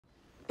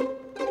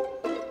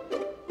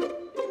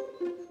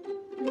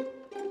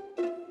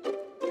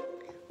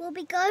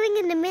be going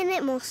in a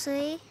minute,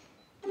 Mossy.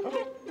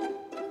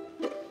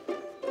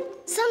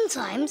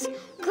 Sometimes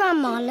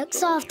Grandma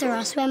looks after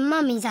us when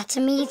Mummy's at a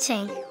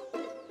meeting.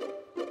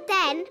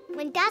 Then,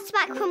 when Dad's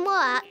back from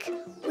work,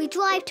 we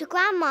drive to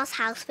Grandma's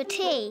house for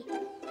tea.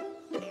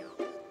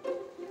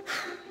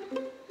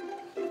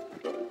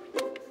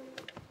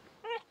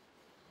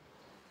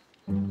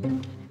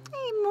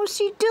 Hey,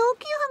 Mossy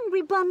dog, you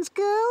hungry buns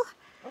girl?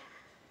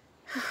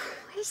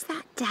 Where's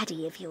that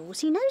daddy of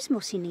yours? He knows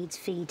Mossy needs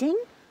feeding.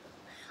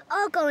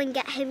 I'll go and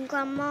get him,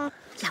 Grandma.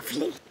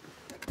 Lovely.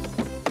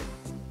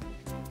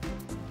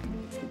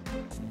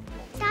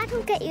 Dad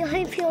will get you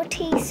home for your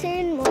tea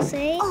soon,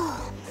 Mossy.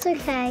 Oh, it's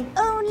okay.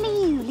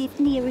 Only you live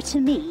nearer to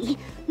me.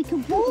 We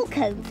can walk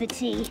home for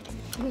tea.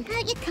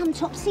 Out you come,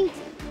 Topsy.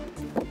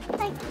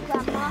 Thank you,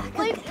 Grandma.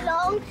 Won't be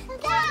long.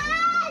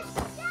 Dad!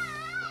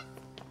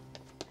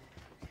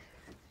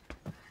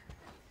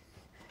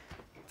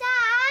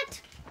 Dad!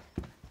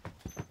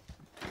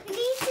 We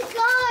need to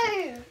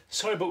go.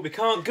 Sorry, but we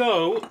can't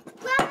go.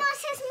 Grandma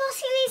says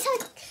Mossy needs her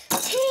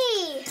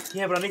tea.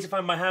 Yeah, but I need to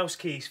find my house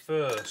keys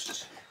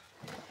first.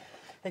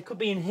 They could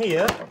be in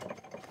here.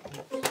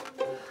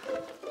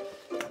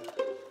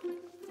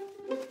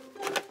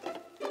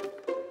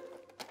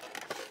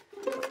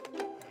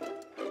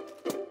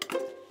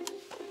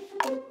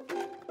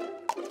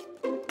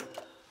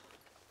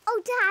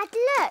 Oh, Dad,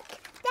 look.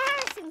 There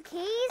are some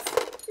keys.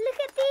 Look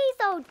at these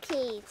old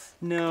keys.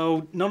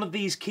 No, none of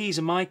these keys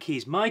are my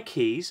keys. My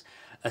keys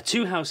are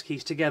two house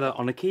keys together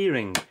on a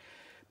keyring.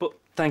 But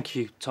thank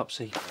you,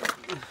 Topsy.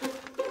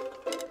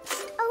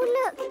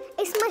 Oh, look.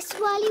 It's my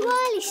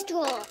swirly-whirly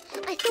straw.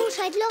 I thought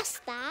I'd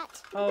lost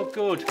that. Oh,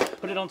 good.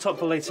 Put it on top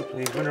for later,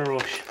 please. We're in a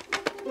rush.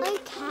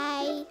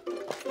 OK.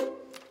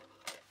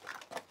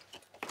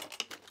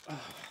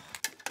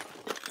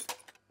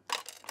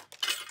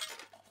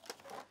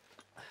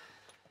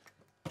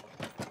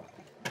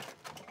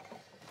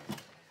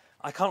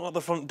 I can't lock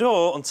the front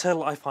door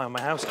until I find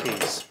my house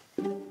keys.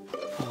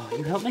 Oh,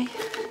 you help me?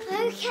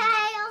 OK,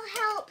 I'll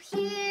help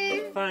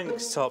you.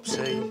 Thanks,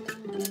 Topsy.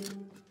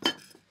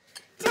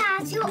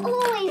 Dad, you're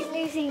always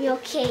losing your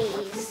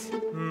keys.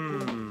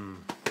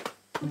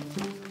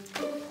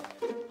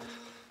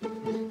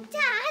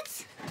 Dad,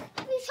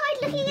 have you tried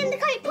looking in the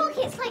coat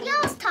pockets like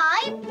last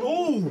time?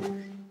 Oh,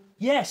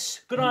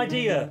 yes, good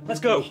idea. Let's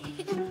go.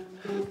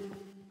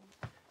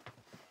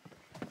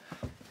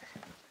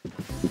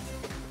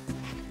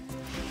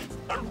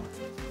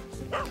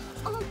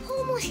 Oh,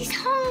 poor Mossy's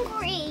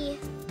hungry.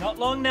 Not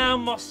long now,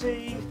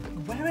 Mossy.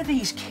 Where are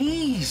these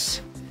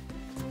keys?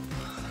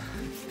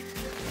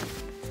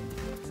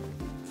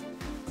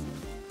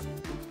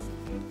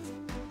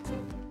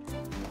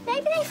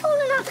 Maybe they've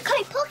fallen out the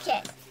coat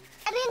pocket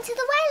and into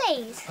the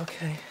wellies.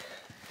 Okay.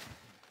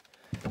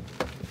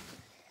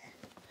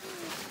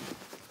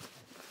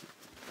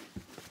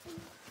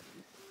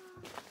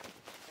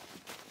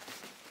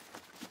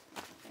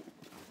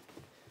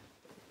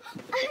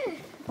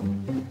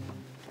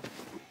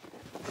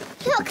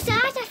 Look,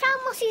 Dad, I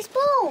found Mossy's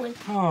ball.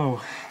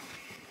 Oh.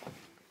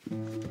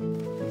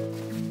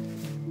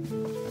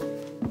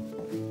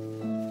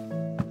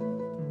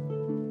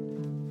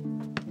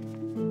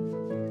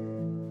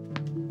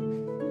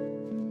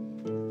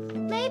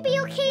 Maybe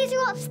your keys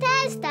are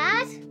upstairs,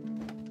 Dad.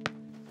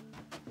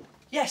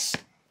 Yes,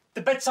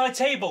 the bedside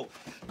table.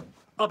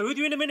 I'll be with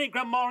you in a minute,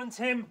 Grandma and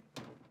Tim.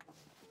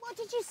 What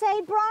did you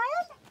say,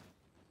 Brian?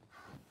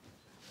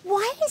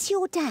 Why is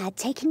your dad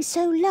taking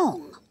so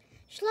long?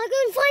 Shall I go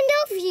and find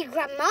out for you,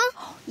 Grandma?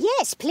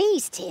 Yes,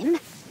 please, Tim.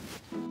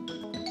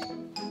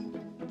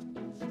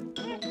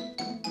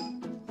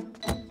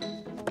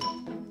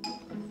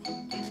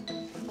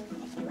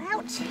 You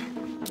out?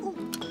 Oh,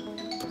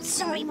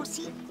 sorry,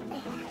 Mossy.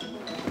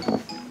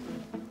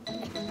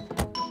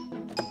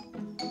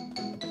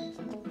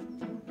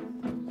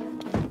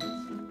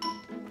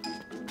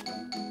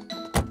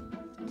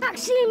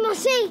 Actually,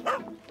 Mossy.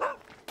 Dad!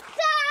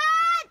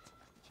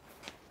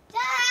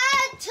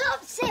 Dad!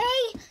 Topsy!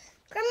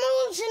 Grandma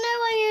wants to know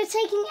why you're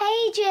taking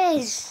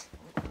ages.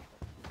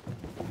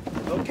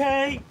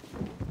 Okay.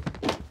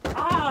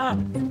 Ah!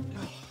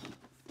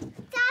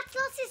 Dad's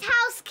lost his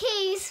house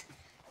keys.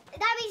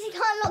 That means he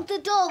can't lock the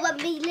door when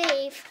we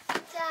leave.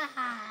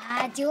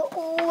 Dad, you're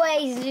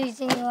always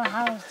losing your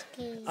house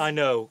keys. I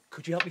know.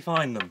 Could you help me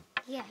find them?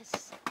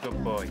 Yes.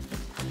 Good boy.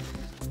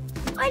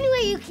 I knew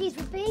where your keys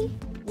would be.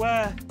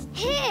 Where?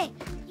 Here.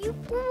 You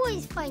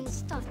always find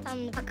stuff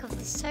down the back of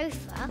the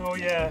sofa. Oh,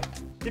 yeah.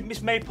 Didn't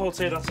Miss Maypole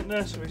say that at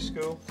nursery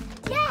school?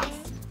 Yes.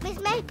 Miss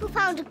Maple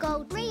found a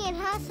gold ring in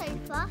her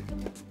sofa.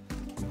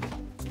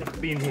 It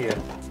could be in here.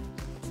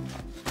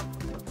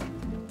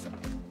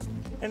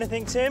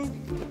 Anything, Tim?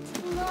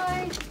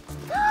 No.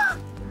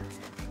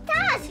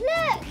 Dad,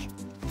 look!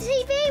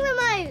 TV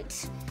remote.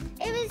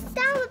 It was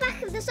down the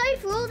back of the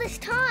sofa all this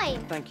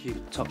time. Thank you,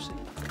 Topsy.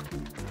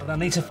 But I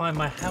need to find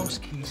my house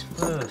keys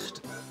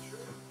first.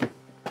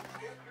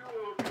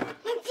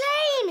 My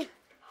plane!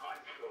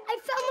 I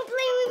found the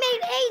plane we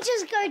made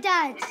ages ago,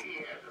 Dad.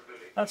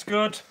 That's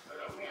good.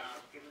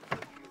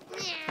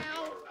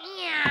 Meow,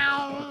 meow.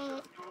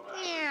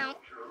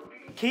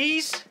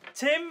 Keys?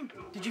 Tim,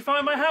 did you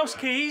find my house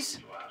keys?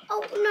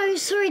 Oh, no,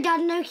 sorry,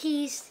 Dad, no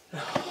keys.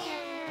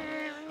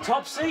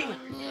 Topsy?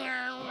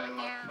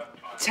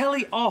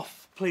 Telly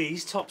off,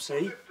 please,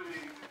 Topsy.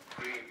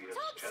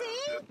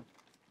 Topsy!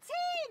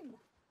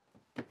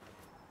 Tim!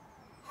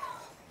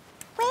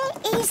 Where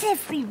is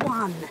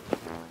everyone?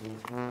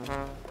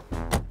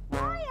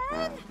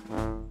 Brian!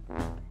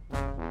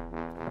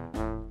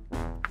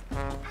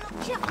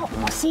 Shut up,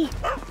 Mossy.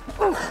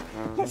 Oh,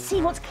 let's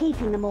see what's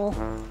keeping them all.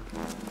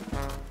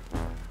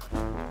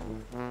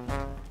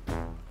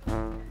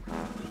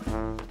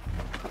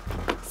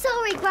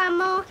 Sorry,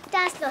 Grandma.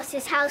 Dad's lost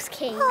his house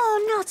key.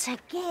 Oh, not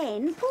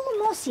again.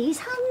 Poor Mossy's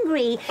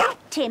hungry.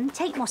 Tim,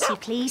 take Mossy,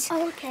 please.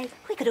 Oh, OK.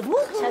 We could have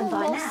walked home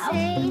by now.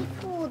 Mossy,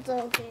 poor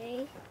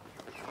doggy.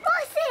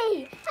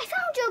 Mossy, I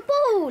found your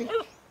ball.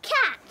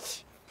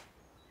 Catch.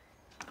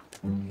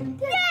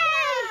 Yay!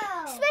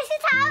 Spit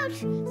it out.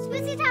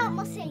 Spit it out,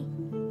 Mossy.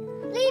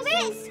 Leave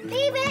it.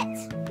 Leave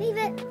it. Leave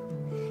it.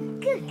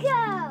 Good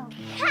girl.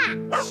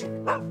 Catch.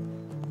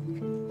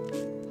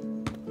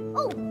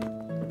 Oh.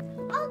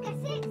 I'll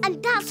guess it.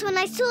 And that's when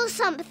I saw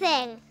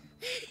something.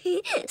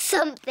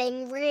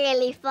 Something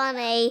really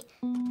funny.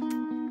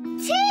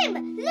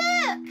 Tim,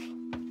 look!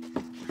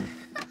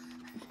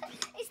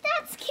 It's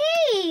Dad's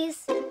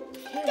keys.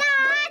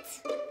 Dad!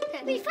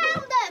 We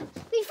found them.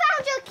 We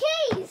found your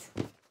keys.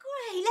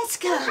 Great, let's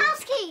go. Your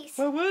house keys.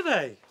 Where were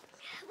they?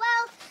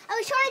 Well, I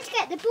was trying to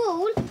get the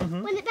ball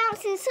when it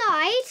bounced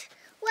inside,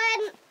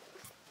 when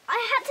I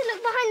had to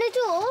look behind the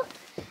door,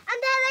 and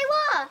there they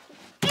were,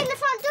 in the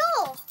front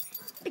door.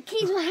 The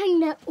keys were hanging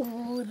there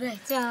all the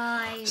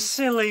time.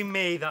 Silly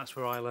me, that's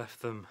where I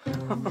left them.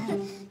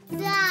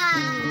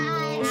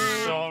 Dad!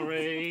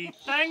 Sorry.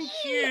 Thank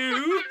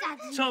you,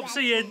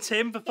 Topsy and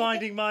Tim, for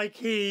finding my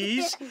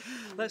keys.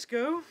 Let's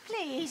go.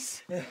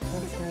 Please. Yeah,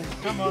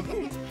 come on.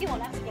 Come on,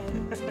 let's go.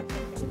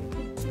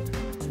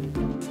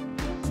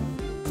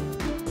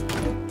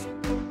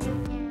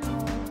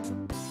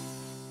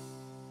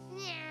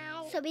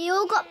 So we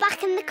all got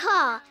back in the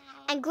car,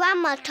 and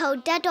Grandma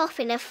told Dad off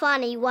in a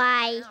funny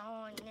way.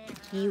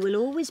 You will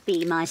always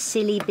be my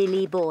silly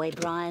Billy boy,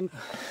 Brian.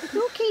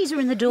 Your keys are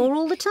in the door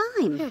all the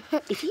time.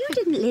 If you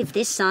didn't live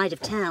this side of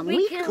town,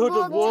 we could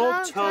have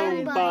walked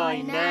home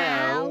by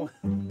now.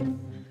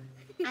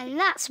 And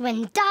that's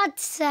when Dad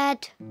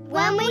said,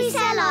 when we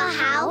sell our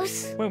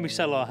house... When we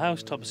sell our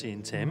house, Topsy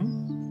and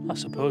Tim, I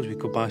suppose we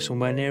could buy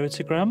somewhere nearer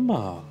to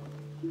Grandma.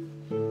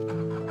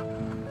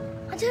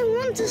 I don't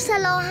want to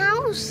sell our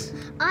house.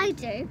 I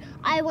do.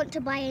 I want to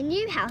buy a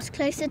new house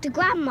closer to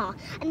Grandma,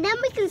 and then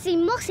we can see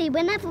Mossy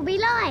whenever we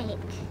like.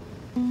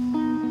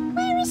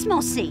 Where is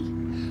Mossy?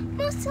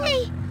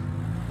 Mossy!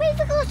 We've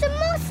forgotten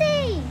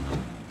Mossy!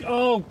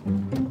 Oh,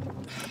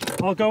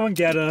 I'll go and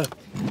get her.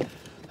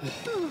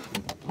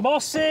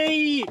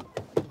 Mossy!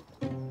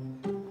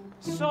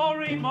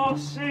 Sorry,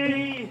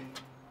 Mossy!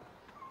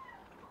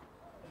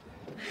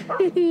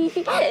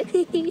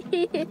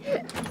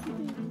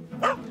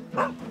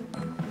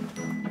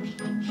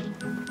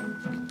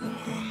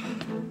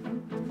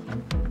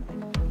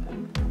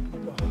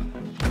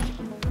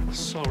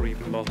 Sorry,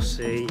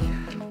 Mossy.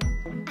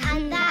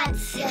 And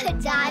that's,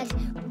 Dad,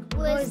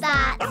 was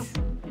that.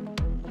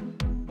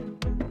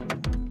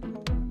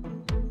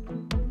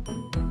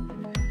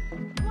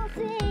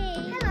 Mossy!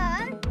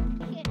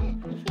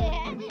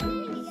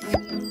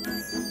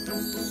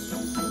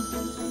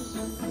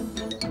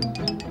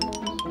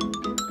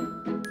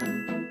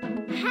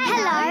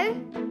 Hello. Hello.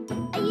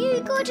 Are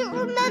you good at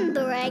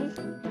remembering?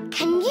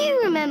 Can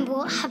you remember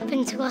what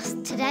happened to us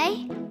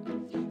today?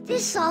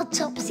 This is our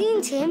Topsy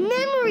and Tim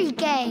memory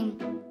game.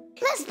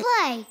 Let's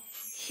play.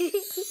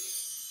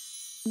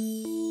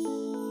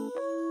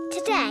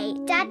 Today,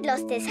 Dad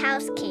lost his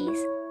house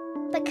keys.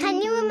 But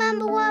can you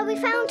remember where we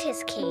found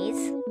his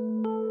keys?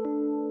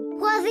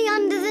 Were they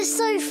under the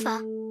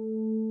sofa?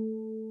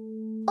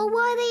 Or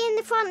were they in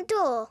the front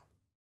door?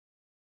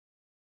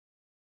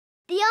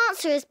 The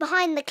answer is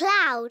behind the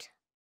cloud.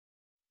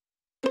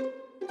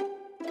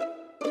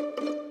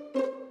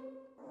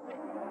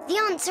 The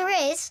answer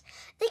is,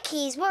 the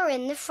keys were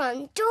in the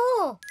front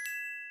door.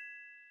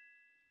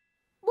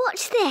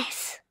 Watch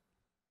this.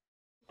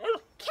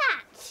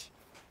 Catch.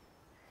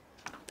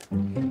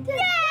 Yay!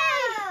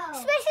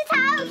 Spit it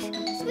out.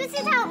 Spit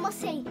it out,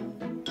 Mossy.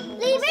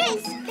 Leave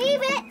it.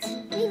 Leave it.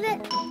 Leave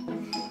it.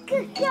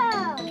 Good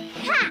girl.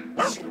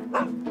 Catch.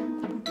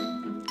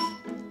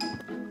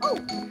 Oh,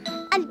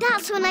 and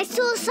that's when I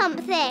saw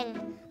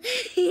something.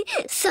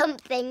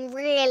 Something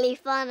really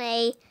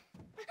funny.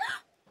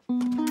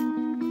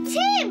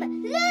 Tim,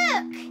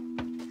 look!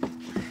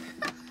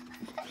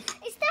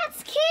 It's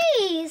Dad's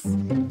keys!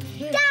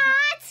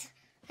 Dad!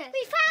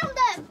 We found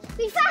them!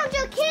 We found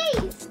your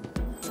keys!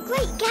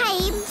 Great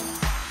game!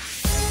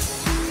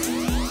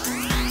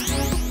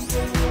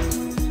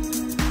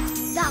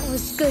 That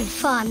was good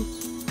fun.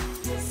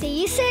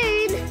 See you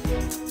soon!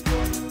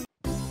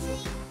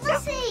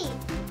 Mossy!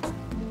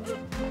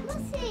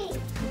 Mossy!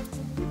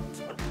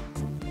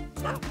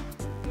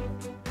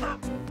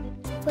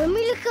 When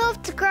we look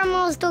after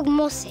Grandma's dog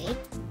Mossy,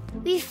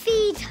 We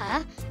feed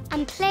her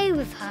and play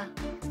with her.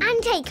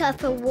 And take her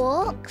for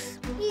walks.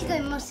 Here you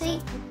go, Mossy.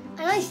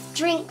 A nice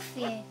drink for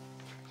you.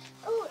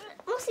 Oh,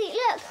 Mossy,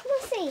 look,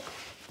 Mossy.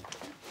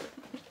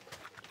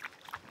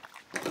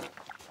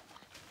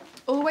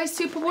 Always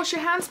super wash your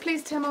hands,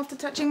 please, Tim, after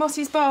touching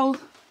Mossy's bowl.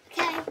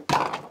 Okay.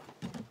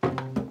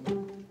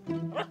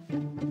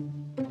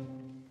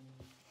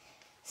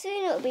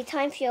 Soon it'll be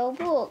time for your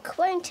walk,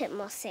 won't it,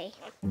 Mossy?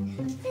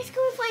 Let's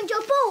go and find your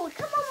bowl.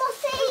 Come on,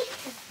 Mossy.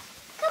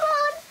 Come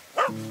on.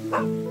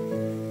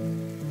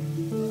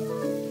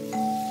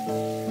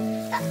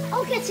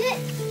 I'll get it.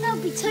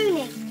 That'll be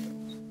Tony.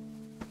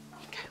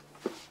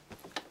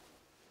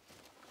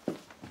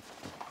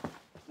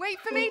 Wait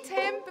for me,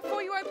 Tim,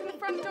 before you open the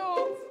front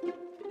door.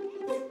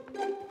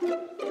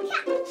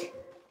 Catch.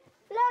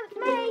 Hello, it's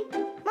me.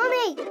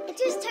 Mummy, it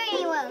is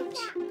Tony Welch.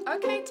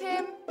 OK,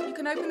 Tim, you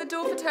can open the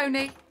door for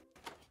Tony.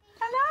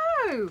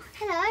 Hello.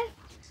 Hello.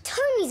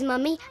 Tony's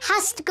mummy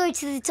has to go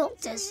to the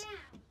doctor's.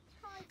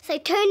 So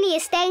Tony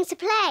is staying to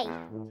play.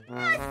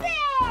 Mossy!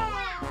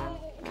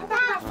 Come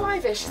back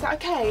about 5-ish, is that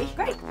OK?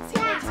 Great. See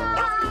you later.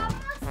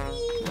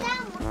 Mossy!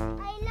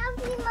 I love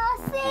you,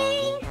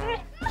 Mossy!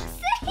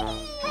 Mossy!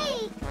 Hey!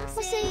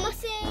 Mossy!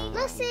 Mossy!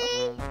 Mossy!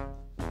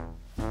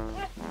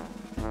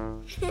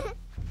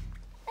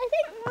 I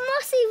think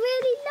Mossy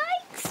really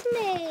likes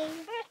me.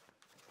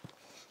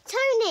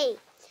 Tony,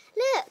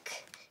 look.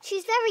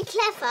 She's very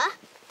clever.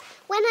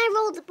 When I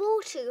roll the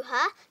ball to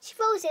her, she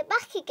rolls it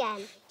back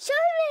again. Show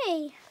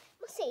me!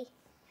 Mossy!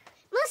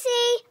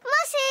 Mossy!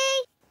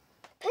 Mossy!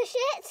 Push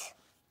it.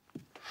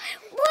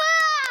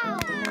 Wow!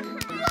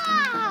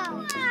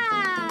 Wow!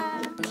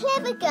 Wow!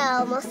 Clever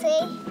girl, Mossy.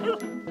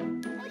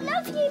 I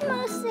love you,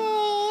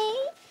 Mossy.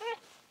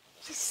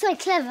 She's so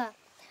clever.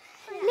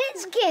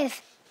 Let's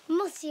give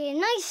Mossy a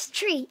nice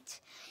treat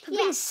for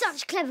being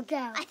such a clever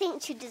girl. I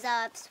think she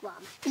deserves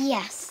one.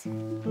 Yes.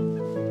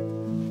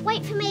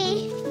 Wait for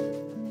me.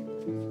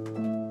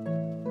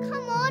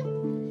 Come on.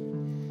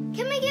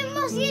 Can we give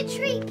Mossy a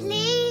treat,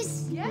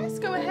 please? Yes,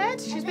 go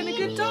ahead. She's been a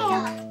good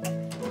dog.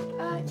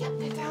 Yep,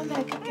 they're down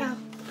there. Good girl.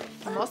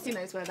 Mossy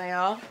knows where they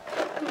are.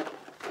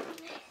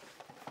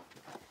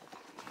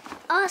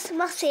 Ask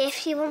Mossy if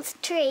she wants a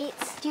treat.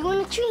 Do you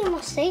want a treat,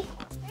 Mossy?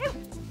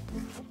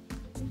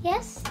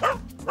 Yes?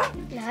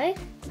 No?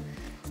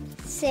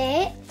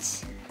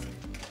 Sit.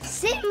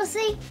 Sit,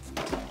 Mossy.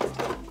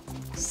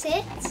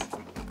 Sit.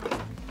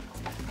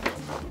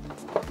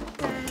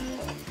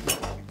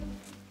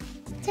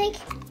 Take.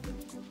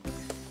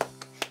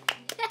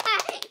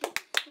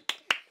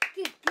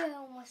 Good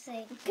girl,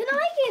 Mossy. Can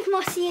I give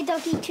Mossy a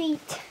doggy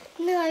treat?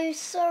 No,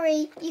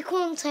 sorry, you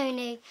can't,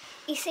 Tony.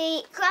 You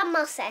see,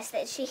 Grandma says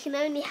that she can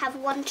only have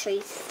one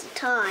treat at a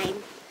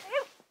time.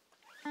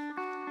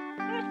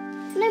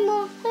 No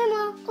more,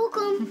 all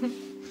gone.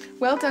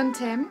 Well done,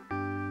 Tim.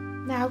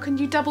 Now, can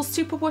you double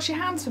super wash your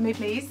hands for me,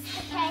 please?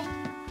 Okay.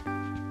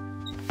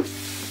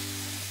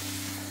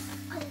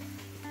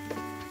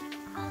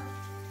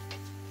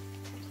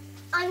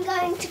 I'm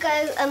going to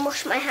go and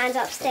wash my hands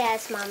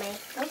upstairs, Mummy.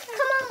 Okay.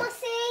 Come on,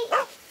 Mossy.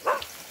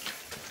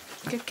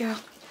 Good girl.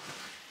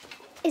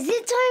 Is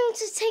it time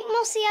to take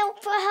Mossy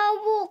out for her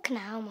walk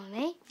now,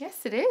 Mummy?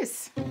 Yes, it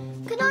is.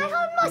 Can I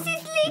hold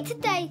Mossy's lead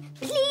today?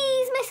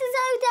 Please, Mrs.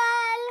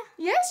 Odell.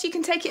 Yes, you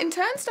can take it in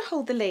turns to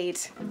hold the lead.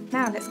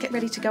 Now, let's get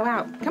ready to go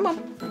out. Come on.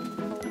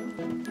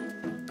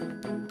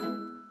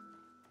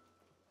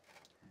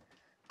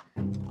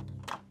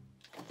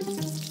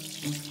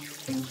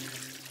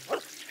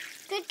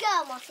 Good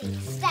girl, Mossy.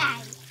 Stay.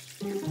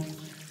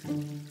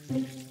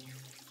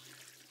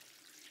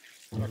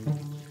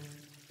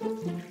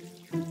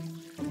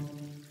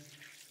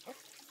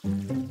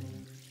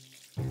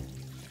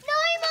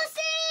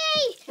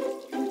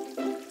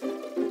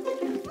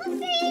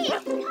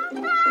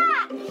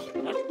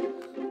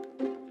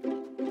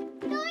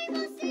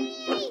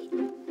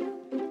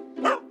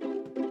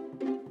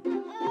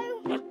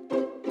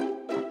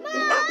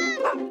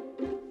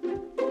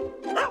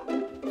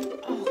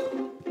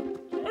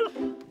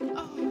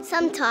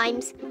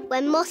 Sometimes,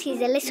 when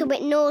Mossy's a little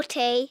bit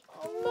naughty.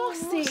 Oh,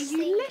 Mossy,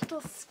 you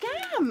little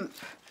scamp.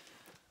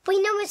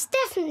 We know it's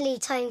definitely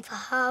time for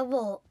her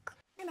walk.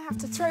 I'm going to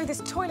have to throw this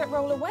toilet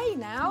roll away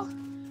now.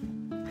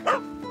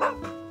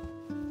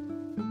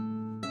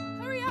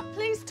 Hurry up,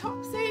 please,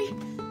 Topsy,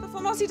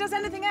 before Mossy does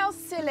anything else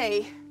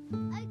silly.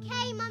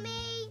 OK,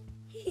 Mummy.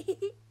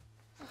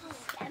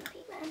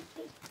 Scampy,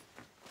 Mampy.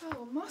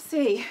 Oh,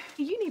 Mossy,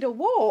 you need a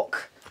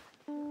walk.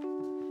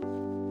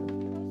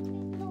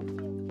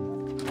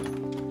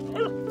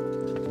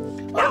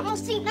 Oh,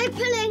 Mossy, no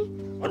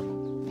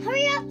pulling.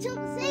 Hurry up,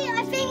 Topsy.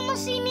 I think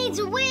Mossy needs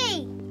a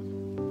wee.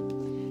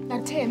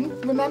 Now, Tim,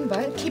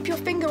 remember, keep your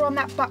finger on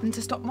that button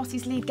to stop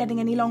Mossy's lead getting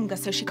any longer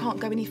so she can't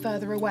go any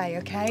further away,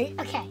 OK?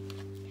 OK.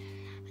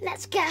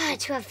 Let's get her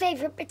to her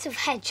favourite bit of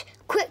hedge,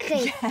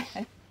 quickly. Yeah.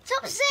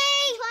 Topsy!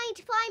 Trying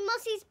to find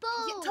Mossy's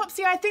ball. Yeah,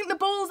 Topsy, I think the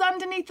ball's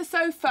underneath the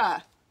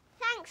sofa.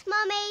 Thanks,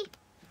 Mummy.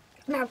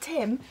 Now,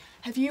 Tim,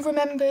 have you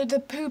remembered the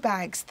poo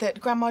bags that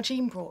Grandma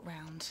Jean brought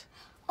round?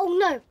 Oh,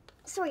 no.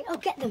 Sorry, I'll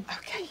get them.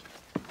 Okay.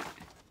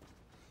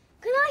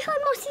 Can I hold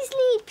Mossy's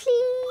lead,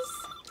 please?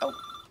 Oh,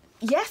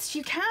 yes,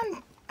 you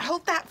can.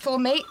 Hold that for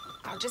me.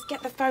 I'll just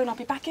get the phone. I'll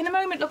be back in a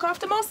moment. Look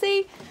after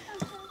Mossy.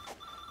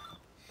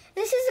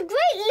 This is a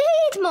great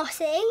lead,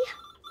 Mossy.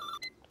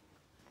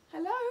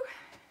 Hello?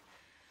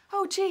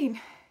 Oh,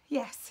 Jean.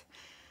 Yes.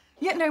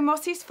 Yeah, no,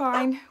 Mossy's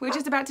fine. We're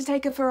just about to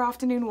take her for her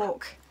afternoon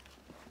walk.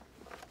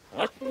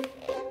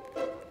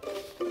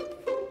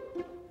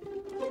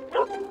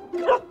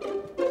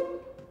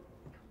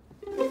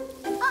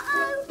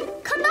 Uh-oh!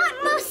 Come back,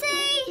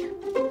 Mossy!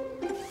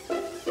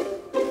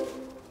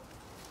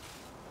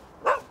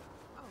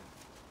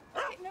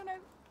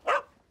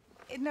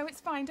 No,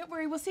 it's fine. Don't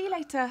worry. We'll see you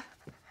later.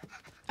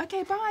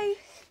 Okay, bye.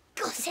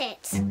 Got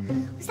it.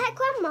 Was that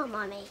Grandma,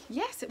 Mummy?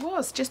 Yes, it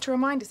was. Just to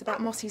remind us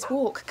about Mossy's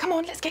walk. Come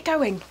on, let's get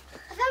going.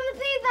 I found the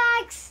poo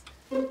bags.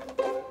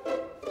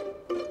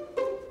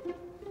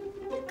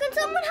 Can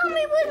someone help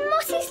me with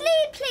Mossy's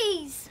lead,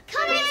 please?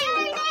 Coming,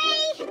 Tony!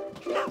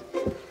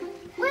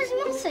 Where's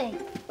Mossy?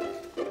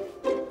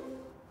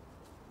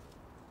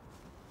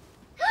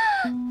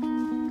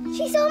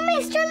 She's on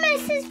Mr. and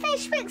Mrs.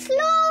 Fishwick's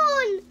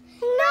lawn.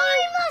 No,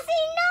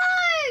 Mossy, no!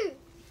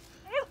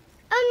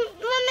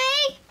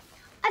 Mummy,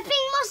 I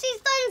think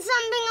Mossy's done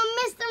something on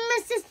Mr. and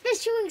Mrs.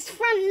 Fishwick's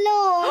front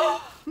lawn.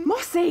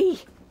 Mossy!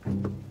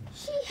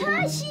 She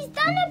has. She's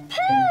done a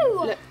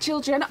poo. Look,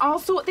 children, I'll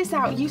sort this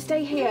out. You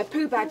stay here.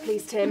 Poo bag,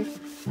 please, Tim.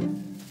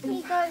 Here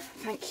you go.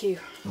 Thank you.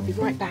 I'll be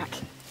right back.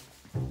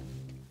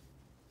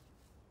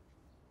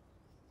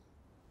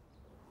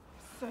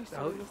 So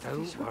sorry.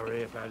 Don't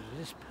worry about it.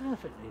 It's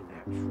perfectly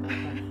natural.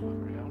 Don't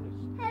worry,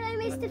 honestly. Hello,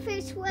 Mr.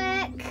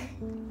 Fishwick.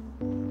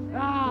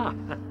 Ah!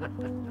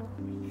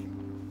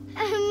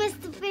 Oh,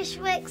 Mr.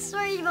 Fishwick,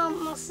 sorry about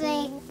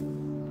Mossy.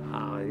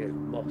 Ah, yes,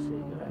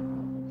 Mossy.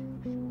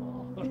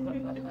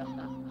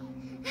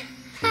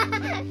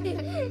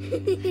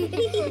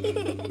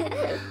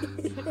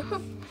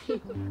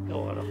 Go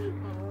on.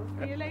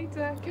 See you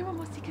later. Go on,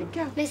 Mossy, good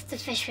girl. Mr.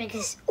 Fishwick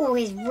is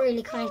always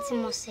really kind to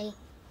Mossy,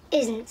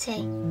 isn't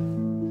he?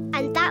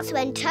 And that's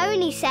when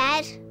Tony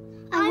said,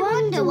 I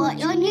wonder what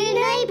your new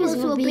neighbours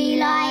will be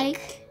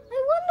like. I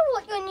wonder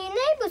what your new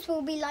neighbours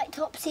will be like,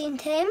 Topsy and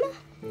Tim.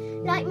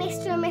 Like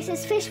Mr. and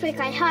Mrs. Fishwick,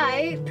 I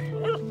hope.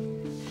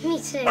 Me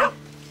too.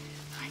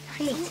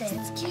 Me too.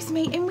 Excuse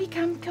me, in we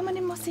come. Come on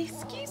in, Mossy.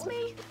 Excuse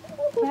me.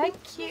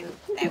 Thank you.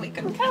 There we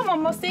go. Come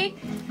on, Mossy.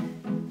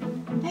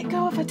 Let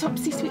go of her,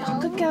 Topsy,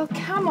 sweetheart. Good girl.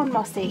 Come on,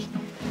 Mossy.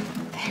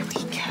 There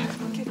we go.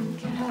 Good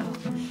girl.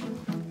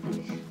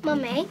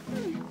 Mummy,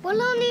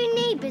 will our new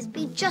neighbours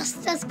be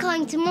just as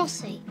kind to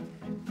Mossy?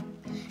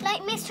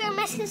 Like Mr. and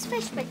Mrs.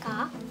 Fishwick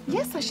are?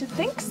 Yes, I should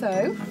think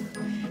so.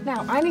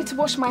 Now, I need to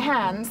wash my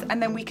hands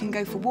and then we can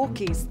go for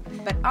walkies.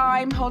 But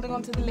I'm holding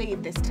on to the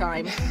lead this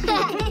time.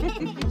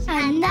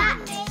 And that,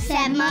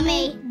 said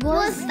Mummy,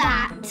 was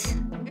that.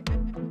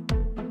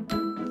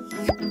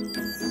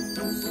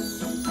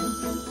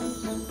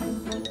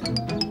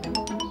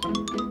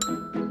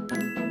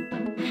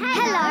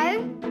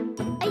 Hello.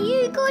 Are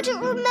you good at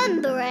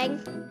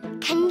remembering?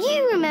 Can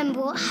you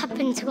remember what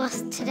happened to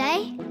us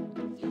today?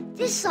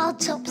 This is our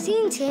Topsy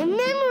and Tim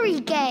memory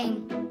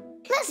game.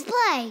 Let's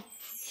play.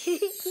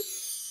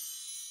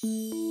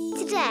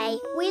 Today,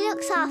 we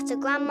looked after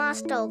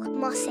Grandma's dog,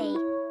 Mossy.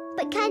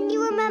 But can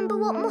you remember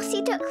what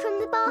Mossy took from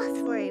the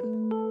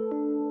bathroom?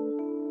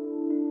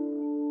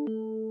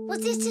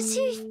 Was it a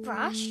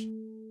toothbrush?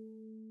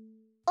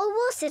 Or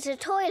was it a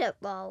toilet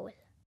roll?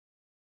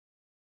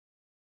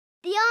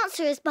 The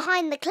answer is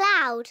behind the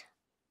cloud.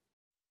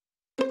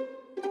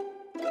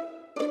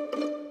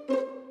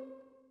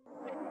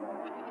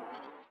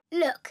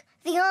 Look,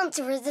 the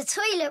answer is a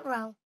toilet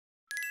roll.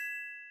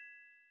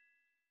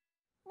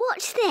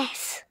 Watch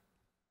this.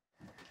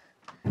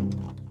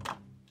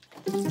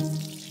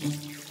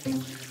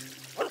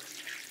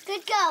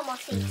 Good girl,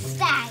 Mossy.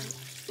 Stay.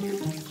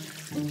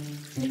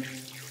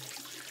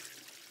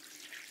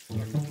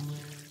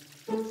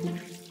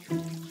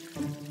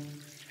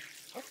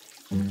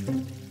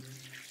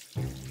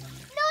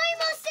 No,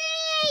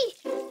 Mossy!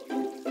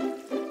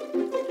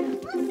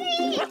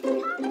 Mossy,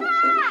 come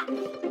back!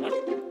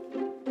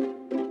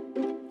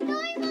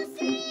 No,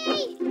 Mossy!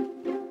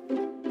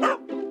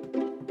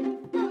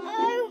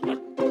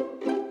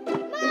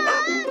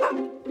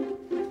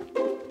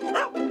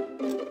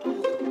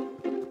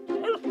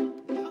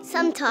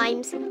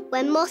 Sometimes,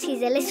 when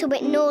Mossy's a little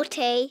bit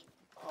naughty...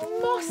 Oh,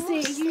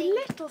 Mossy, you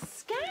little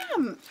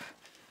scamp.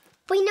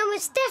 We know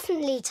it's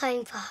definitely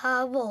time for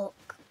her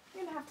walk.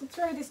 You're going to have to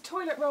throw this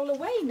toilet roll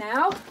away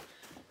now.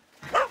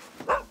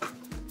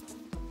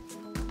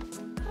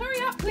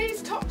 Hurry up,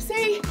 please,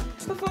 Topsy,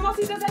 before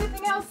Mossy does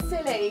anything else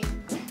silly.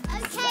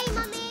 OK,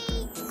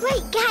 Mummy.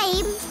 Great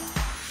game.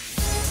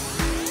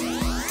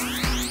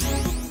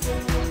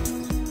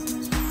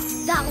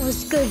 That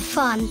was good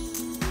fun.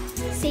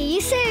 See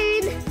you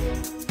soon.